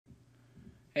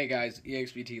Hey guys,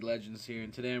 EXBT Legends here,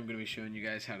 and today I'm going to be showing you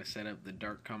guys how to set up the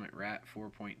DarkComet-Rat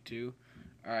 4.2.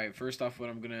 Alright, first off, what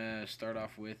I'm going to start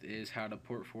off with is how to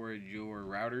port forward your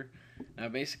router. Now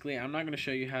basically, I'm not going to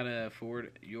show you how to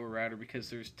forward your router because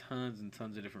there's tons and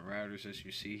tons of different routers as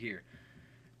you see here.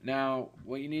 Now,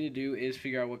 what you need to do is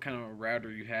figure out what kind of a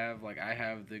router you have. Like I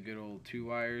have the good old 2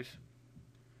 wires.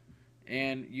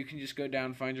 And you can just go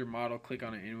down, find your model, click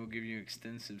on it, and it will give you an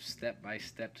extensive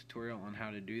step-by-step tutorial on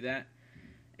how to do that.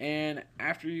 And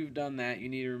after you've done that, you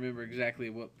need to remember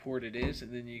exactly what port it is,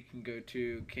 and then you can go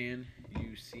to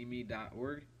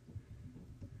canyouseeme.org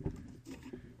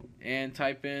and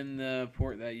type in the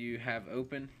port that you have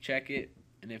open, check it,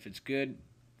 and if it's good,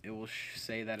 it will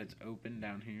say that it's open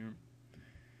down here.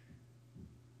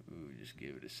 Ooh, just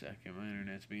give it a second. My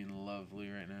internet's being lovely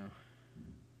right now.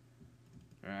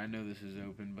 Alright, I know this is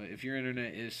open, but if your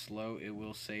internet is slow, it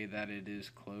will say that it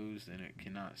is closed and it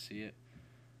cannot see it.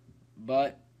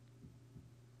 But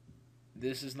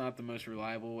this is not the most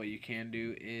reliable. What you can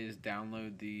do is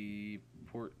download the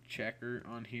port checker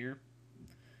on here.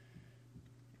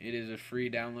 It is a free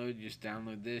download. Just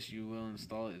download this. You will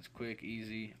install it. It's quick,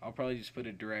 easy. I'll probably just put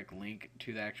a direct link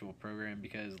to the actual program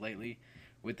because lately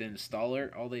with the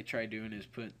installer, all they try doing is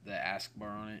put the ask bar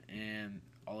on it, and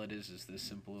all it is this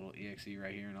simple little exe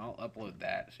right here, and I'll upload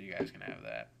that so you guys can have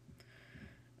that.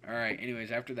 Alright,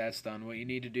 anyways, after that's done, what you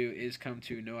need to do is come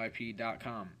to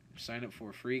noip.com. Sign up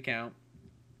for a free account.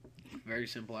 Very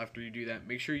simple. After you do that,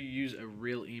 make sure you use a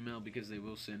real email because they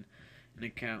will send an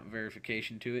account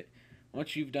verification to it.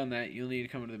 Once you've done that, you'll need to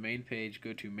come to the main page,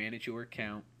 go to manage your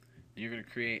account, and you're going to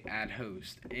create add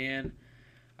host. And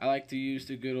I like to use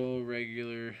the good old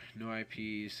regular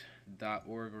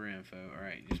noips.org or info.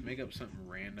 Alright, just make up something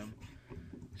random.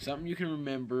 Something you can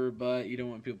remember, but you don't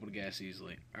want people to guess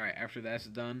easily. Alright, after that's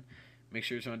done, make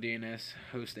sure it's on DNS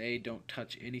host A. Don't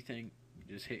touch anything.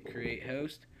 Just hit create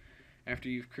host. After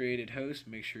you've created host,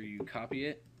 make sure you copy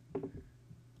it.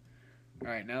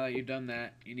 Alright, now that you've done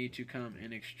that, you need to come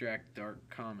and extract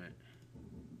DarkComet.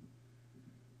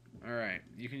 Alright,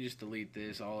 you can just delete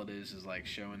this. All it is like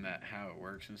showing that how it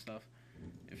works and stuff.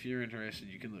 If you're interested,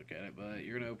 you can look at it, but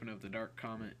you're going to open up the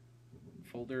DarkComet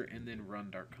folder and then run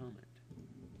DarkComet.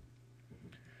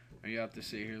 You have to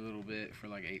sit here a little bit for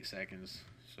like 8 seconds,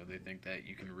 so they think that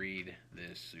you can read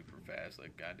this super fast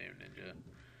like goddamn ninja.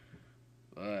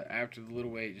 But after the little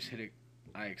wait, just hit it,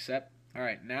 I accept.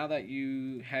 Alright, now that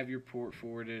you have your port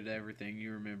forwarded, everything,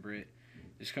 you remember it,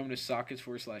 just come to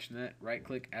sockets/net, right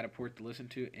click, add a port to listen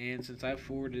to, and since I've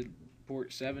forwarded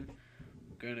port 7,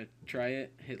 I'm going to try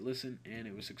it, hit listen, and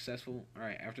it was successful.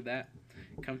 Alright, after that,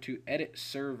 come to edit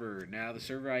server. Now the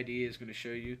server ID is going to show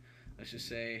you, let's just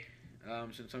say,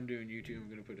 since I'm doing YouTube, I'm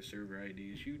going to put a server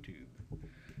ID as YouTube.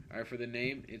 Alright, for the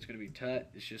name, it's going to be Tut.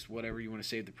 It's just whatever you want to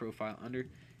save the profile under.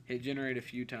 Hit generate a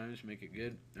few times, make it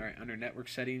good. Alright, under network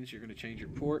settings, you're going to change your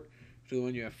port to the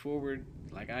one you have forward,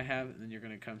 like I have, and then you're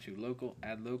going to come to local,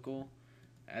 add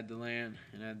the LAN,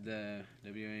 and add the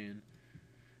WAN.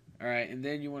 Alright, and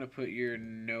then you want to put your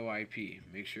no IP.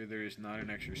 Make sure there is not an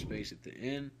extra space at the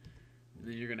end. And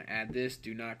then you're going to add this.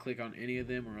 Do not click on any of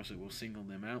them or else it will single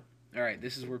them out. Alright,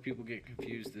 this is where people get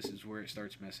confused. This is where it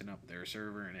starts messing up their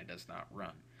server and it does not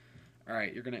run.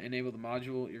 Alright, you're going to enable the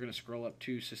module. You're going to scroll up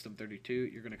to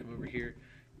System32. You're going to come over here,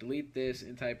 delete this,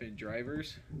 and type in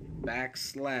drivers, \,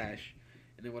 and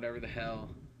then whatever the hell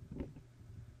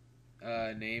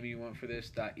name you want for this,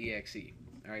 .exe.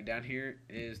 Alright, down here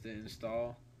is the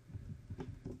install.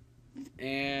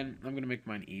 And I'm going to make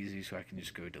mine easy so I can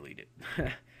just go delete it.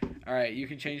 Alright, you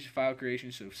can change the file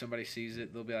creation so if somebody sees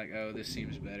it, they'll be like, oh, this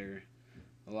seems better.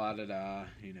 La-da-da,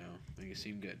 you know, make it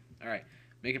seem good. Alright,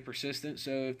 make it persistent. So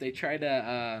if they try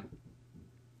to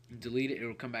delete it,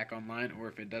 it'll come back online. Or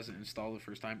if it doesn't install the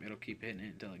first time, it'll keep hitting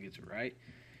it until it gets it right.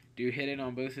 Do hit it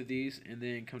on both of these and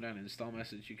then come down to install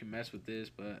message. You can mess with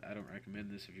this, but I don't recommend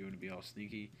this if you want to be all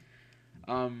sneaky.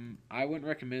 I wouldn't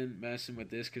recommend messing with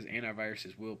this because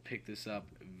antiviruses will pick this up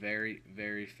very,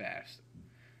 very fast.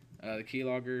 The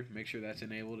keylogger, make sure that's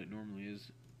enabled. It normally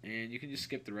is. And you can just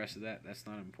skip the rest of that. That's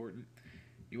not important.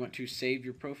 You want to save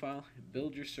your profile,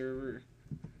 build your server.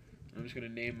 I'm just going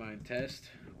to name mine test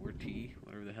or T,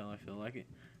 whatever the hell I feel like it.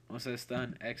 Once that's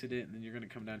done, exit it, and then you're going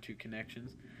to come down to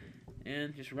connections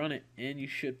and just run it. And you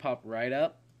should pop right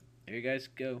up. There you guys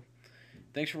go.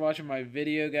 Thanks for watching my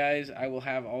video, guys. I will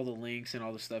have all the links and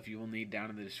all the stuff you will need down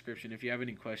in the description. If you have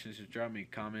any questions, just drop me a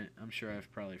comment. I'm sure I've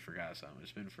probably forgot something.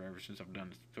 It's been forever since I've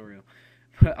done this tutorial.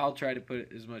 But I'll try to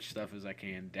put as much stuff as I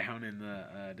can down in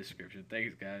the description.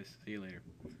 Thanks, guys. See you later.